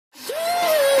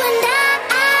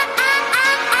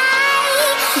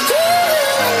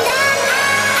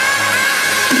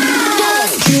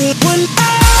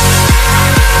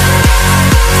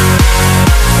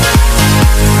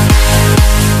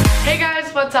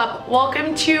up?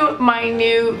 Welcome to my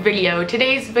new video.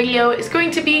 Today's video is going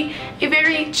to be a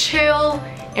very chill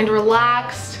and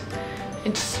relaxed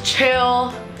and just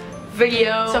chill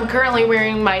video. So I'm currently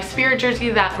wearing my Spirit jersey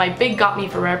that my big got me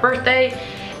for my birthday,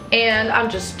 and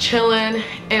I'm just chilling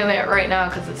in it right now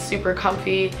because it's super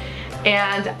comfy.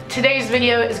 And today's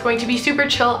video is going to be super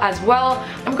chill as well.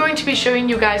 I'm going to be showing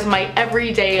you guys my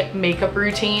everyday makeup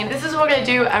routine. This is what I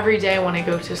do every day when I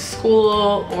go to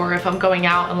school, or if I'm going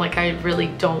out and like I really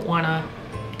don't want to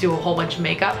do a whole bunch of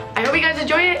makeup. I hope you guys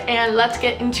enjoy it, and let's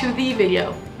get into the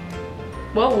video.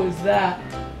 What was that?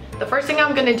 The first thing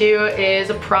I'm gonna do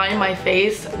is prime my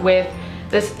face with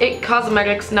this IT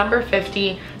Cosmetics number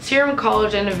 50 Serum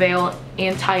Collagen Veil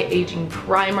Anti-Aging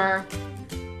Primer.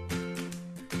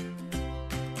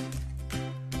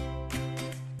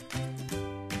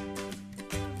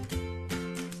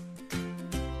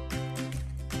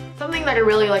 Something that I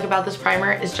really like about this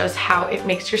primer is just how it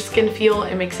makes your skin feel.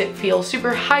 It makes it feel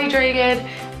super hydrated,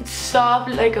 it's soft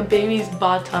like a baby's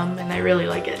bottom, and I really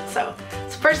like it. So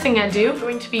it's the first thing I do. I'm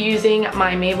going to be using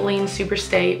my Maybelline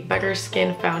Superstay Better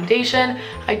Skin Foundation.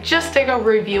 I just did a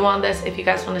review on this. If you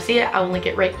guys want to see it, I will link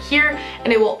it right here,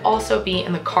 and it will also be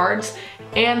in the cards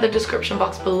and the description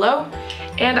box below.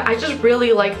 And I just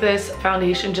really like this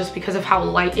foundation just because of how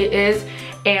light it is,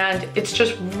 and it's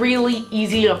just really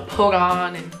easy to put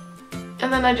on,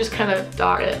 and then I just kind of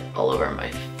dot it all over my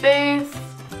face.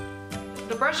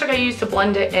 The brush that I use to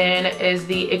blend it in is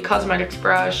the IT Cosmetics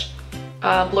brush,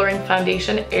 Blurring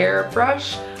Foundation Air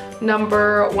Brush,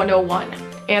 number 101.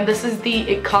 And this is the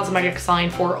IT Cosmetics line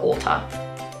for Ulta.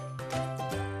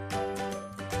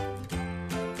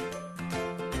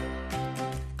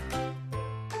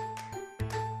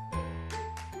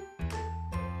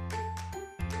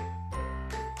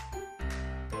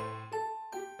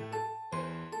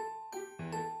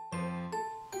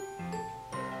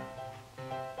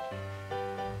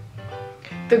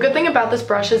 The good thing about this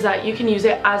brush is that you can use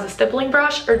it as a stippling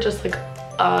brush or just like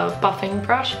a buffing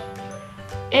brush.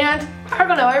 And I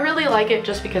don't know, I really like it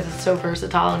just because it's so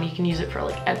versatile and you can use it for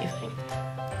like anything.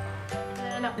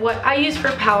 And what I use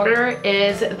for powder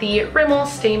is the Rimmel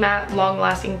Stay Matte Long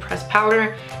Lasting Pressed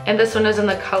Powder, and this one is in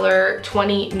the color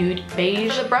 20 Nude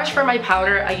Beige. For the brush for my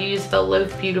powder, I use the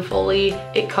Live Beautifully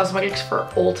IT Cosmetics for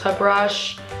Ulta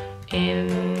brush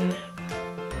in,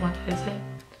 what is it?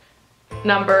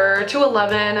 Number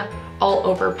 211 All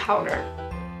Over Powder.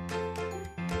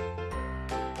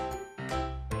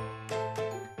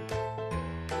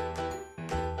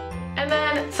 And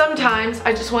then sometimes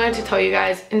I just wanted to tell you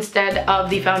guys, instead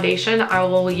of the foundation, I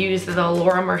will use the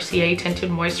Laura Mercier Tinted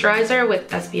Moisturizer with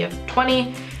SPF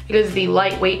 20. It is the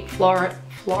lightweight lightweight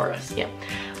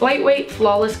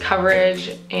flawless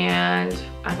coverage, and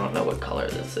I don't know what color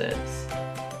this is.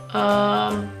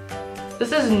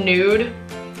 This is nude.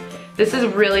 This is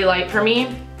really light for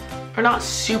me, or not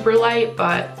super light,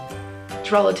 but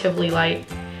it's relatively light.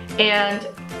 And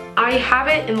I have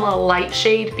it in the light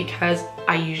shade because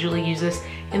I usually use this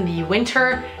in the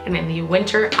winter, and in the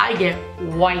winter I get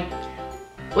white,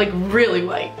 like really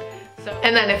white. So,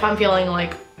 and then if I'm feeling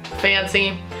like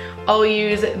fancy, I'll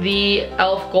use the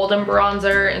e.l.f. Golden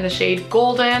Bronzer in the shade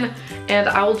Golden, and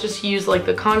I will just use like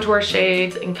the contour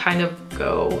shades and kind of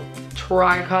go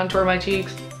try contour my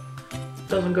cheeks.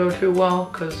 Doesn't go too well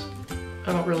because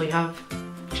I don't really have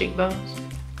cheekbones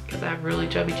because I have really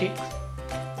chubby cheeks.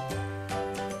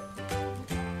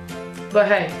 But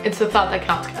hey, it's the thought that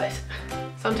counts, guys.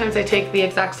 Sometimes I take the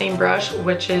exact same brush,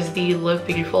 which is the Live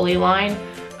Beautifully line,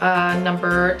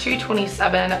 number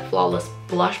 227 Flawless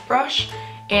Blush Brush,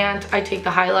 and I take the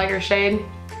highlighter shade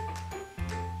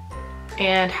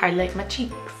and highlight my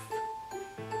cheeks.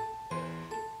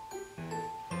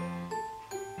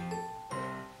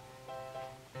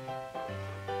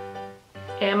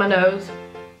 And my nose,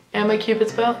 and my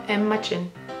cupid's bow, and my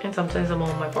chin, and sometimes I'm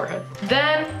on my forehead.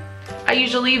 Then I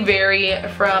usually vary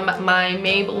from my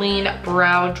Maybelline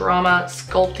Brow Drama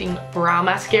Sculpting Brow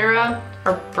Mascara,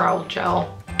 or brow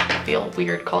gel. I feel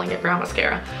weird calling it brow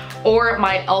mascara, or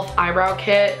my e.l.f. eyebrow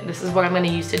kit. This is what I'm going to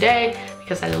use today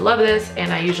because I love this,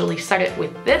 and I usually set it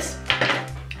with this.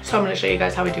 So I'm going to show you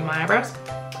guys how I do my eyebrows.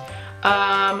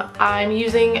 I'm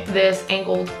using this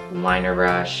angled liner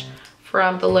brush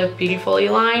from the Live Beautifully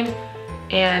line,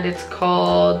 and it's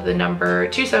called the number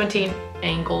 217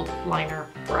 Angled Liner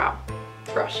Brow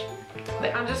Brush.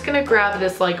 I'm just gonna grab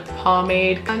this like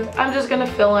pomade, and I'm just gonna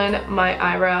fill in my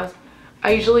eyebrows.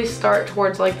 I usually start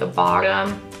towards like the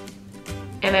bottom,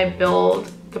 and I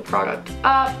build the product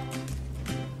up,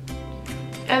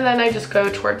 and then I just go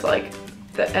towards like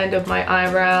the end of my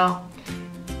eyebrow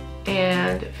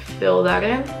and fill that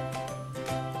in.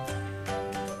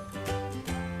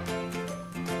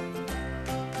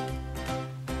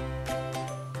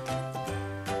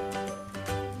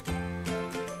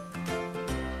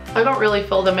 I don't really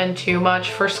fill them in too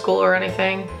much for school or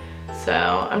anything.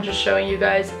 So I'm just showing you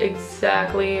guys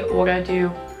exactly what I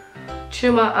do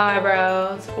to my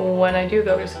eyebrows when I do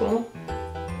go to school.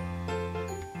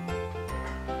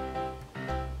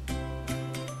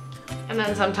 And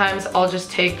then sometimes I'll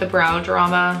just take the Brow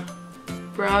Drama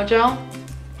brow gel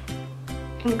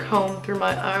and comb through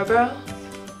my eyebrows.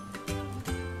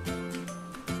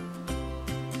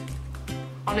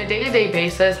 On a day-to-day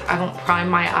basis, I don't prime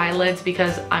my eyelids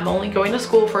because I'm only going to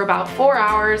school for about 4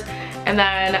 hours, and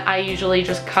then I usually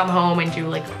just come home and do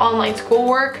like online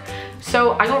schoolwork.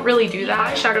 So I don't really do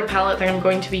that. The eyeshadow palette that I'm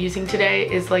going to be using today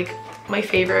is like my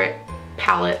favorite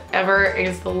palette ever. It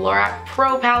is the Lorac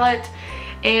Pro palette.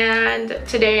 And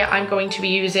today I'm going to be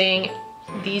using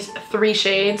these 3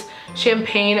 shades: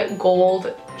 Champagne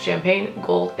Gold,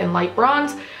 and Light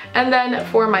Bronze. And then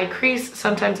for my crease,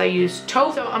 sometimes I use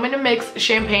taupe. So I'm gonna mix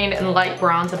Champagne and Light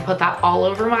Bronze and put that all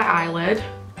over my eyelid.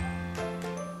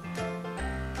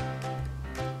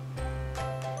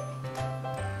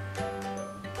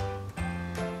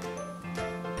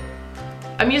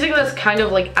 I'm using this kind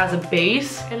of like as a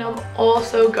base, and I'm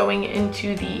also going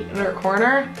into the inner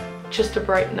corner just to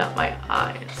brighten up my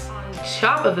eyes. On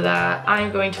top of that,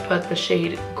 I'm going to put the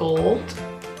shade Gold.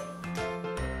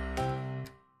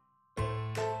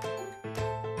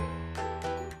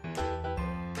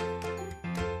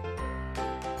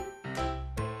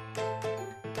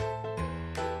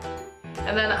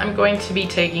 And then I'm going to be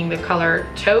taking the color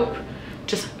Taupe,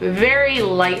 just very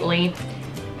lightly,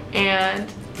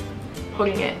 and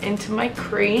putting it into my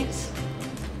crease.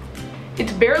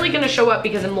 It's barely gonna show up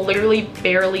because I'm literally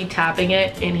barely tapping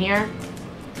it in here.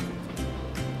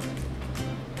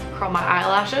 Curl my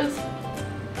eyelashes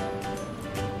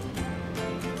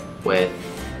with,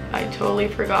 I totally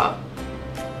forgot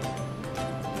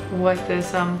what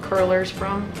this curler's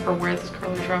from, or where this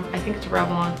curler's from. I think it's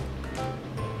Revlon.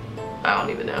 I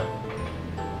don't even know.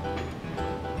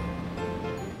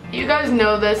 You guys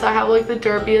know this, I have like the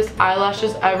derpiest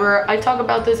eyelashes ever. I talk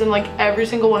about this in like every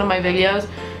single one of my videos,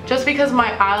 just because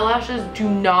my eyelashes do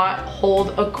not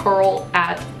hold a curl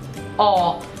at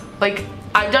all. Like,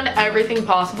 I've done everything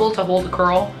possible to hold a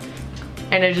curl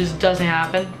and it just doesn't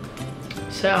happen.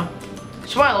 So,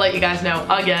 just want to let you guys know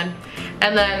again.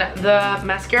 And then the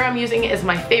mascara I'm using is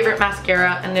my favorite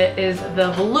mascara, and it is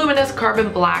the Voluminous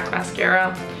Carbon Black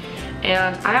mascara.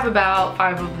 And I have about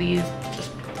 5 of these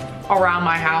just around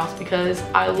my house because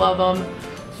I love them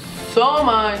so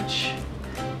much.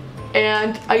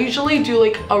 And I usually do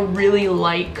like a really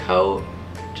light coat,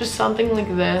 just something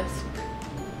like this.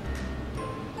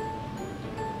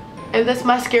 And this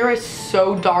mascara is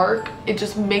so dark, it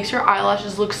just makes your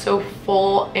eyelashes look so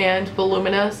full and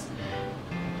voluminous.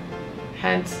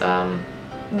 Hence the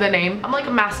name. I'm like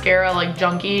a mascara like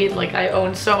junkie, like I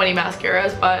own so many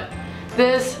mascaras, but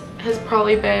this has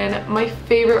probably been my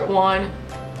favorite one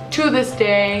to this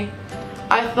day.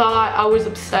 I thought I was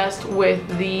obsessed with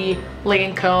the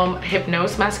Lancome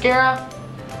Hypnose mascara,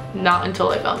 not until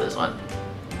I found this one.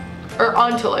 Or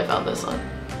until I found this one.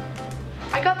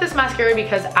 I got this mascara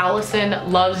because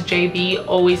Allison Loves JB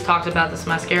always talks about this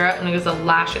mascara, and it is a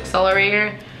lash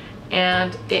accelerator,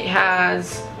 and it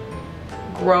has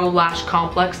Grow Lash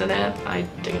Complex in it. I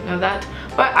didn't know that.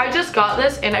 But I just got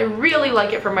this and I really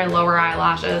like it for my lower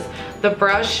eyelashes. The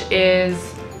brush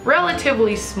is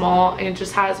relatively small and it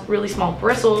just has really small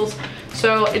bristles.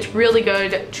 So it's really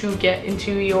good to get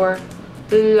into your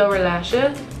lower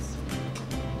lashes.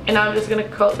 And I'm just gonna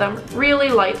coat them really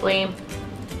lightly.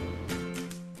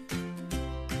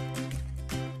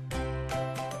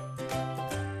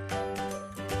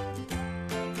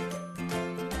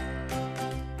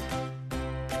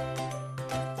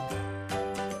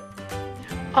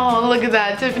 Oh, look at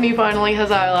that. Tiffany finally has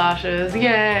eyelashes.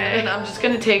 Yay! And I'm just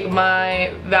gonna take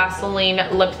my Vaseline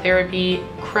Lip Therapy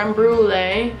Creme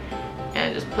Brulee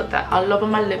and just put that all over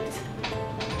my lips.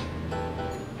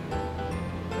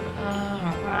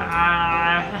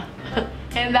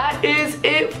 And that is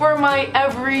it for my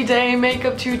everyday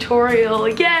makeup tutorial.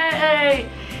 Yay!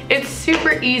 It's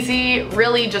super easy,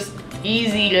 really just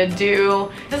easy to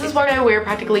do. This is what I wear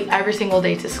practically every single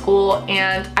day to school,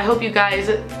 and I hope you guys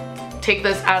take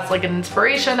this as like an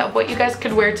inspiration of what you guys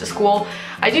could wear to school.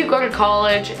 I do go to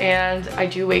college and I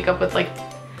do wake up with like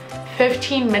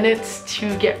 15 minutes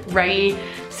to get ready,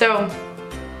 so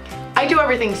I do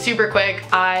everything super quick.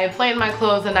 I plan my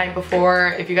clothes the night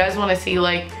before. If you guys want to see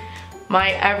like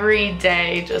my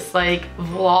everyday just like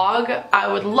vlog.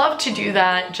 I would love to do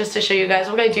that just to show you guys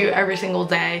what I do every single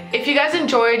day. If you guys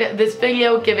enjoyed this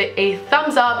video, give it a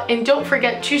thumbs up and don't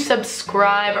forget to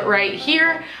subscribe right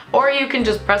here, or you can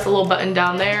just press a little button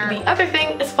down there. The other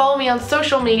thing is follow me on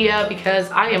social media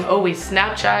because I am always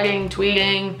Snapchatting,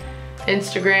 tweeting,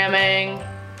 Instagramming,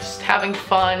 just having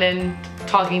fun and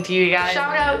talking to you guys.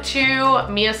 Shout out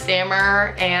to Mia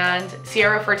Stammer and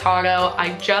Sierra Furtado.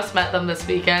 I just met them this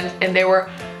weekend and they were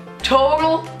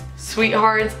total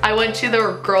sweethearts. I went to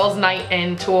their girls' night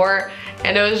in tour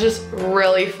and it was just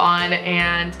really fun,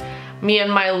 and me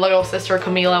and my little sister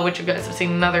Camila, which you guys have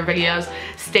seen in other videos,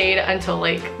 stayed until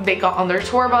like they got on their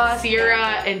tour bus. Sierra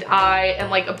and I and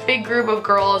like a big group of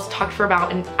girls talked for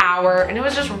about an hour, and it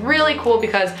was just really cool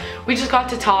because we just got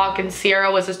to talk, and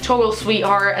Sierra was this total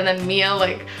sweetheart, and then Mia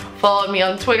like followed me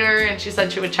on Twitter and she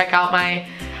said she would check out my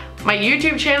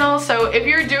YouTube channel. So if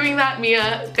you're doing that,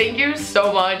 Mia, thank you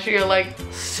so much. You're like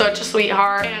such a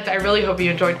sweetheart, and I really hope you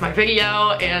enjoyed my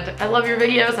video, and I love your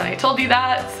videos and I told you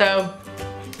that. So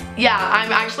yeah,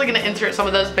 I'm actually gonna insert some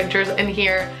of those pictures in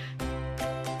here.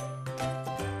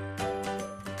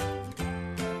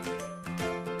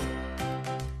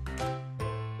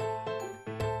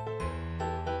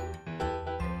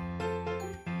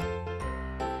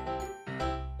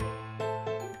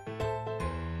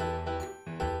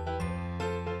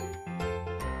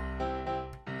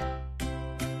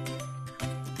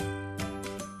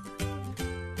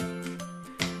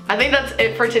 I think that's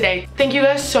it for today. Thank you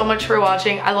guys so much for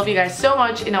watching. I love you guys so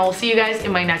much, and I will see you guys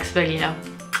in my next video.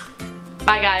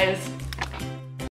 Bye guys.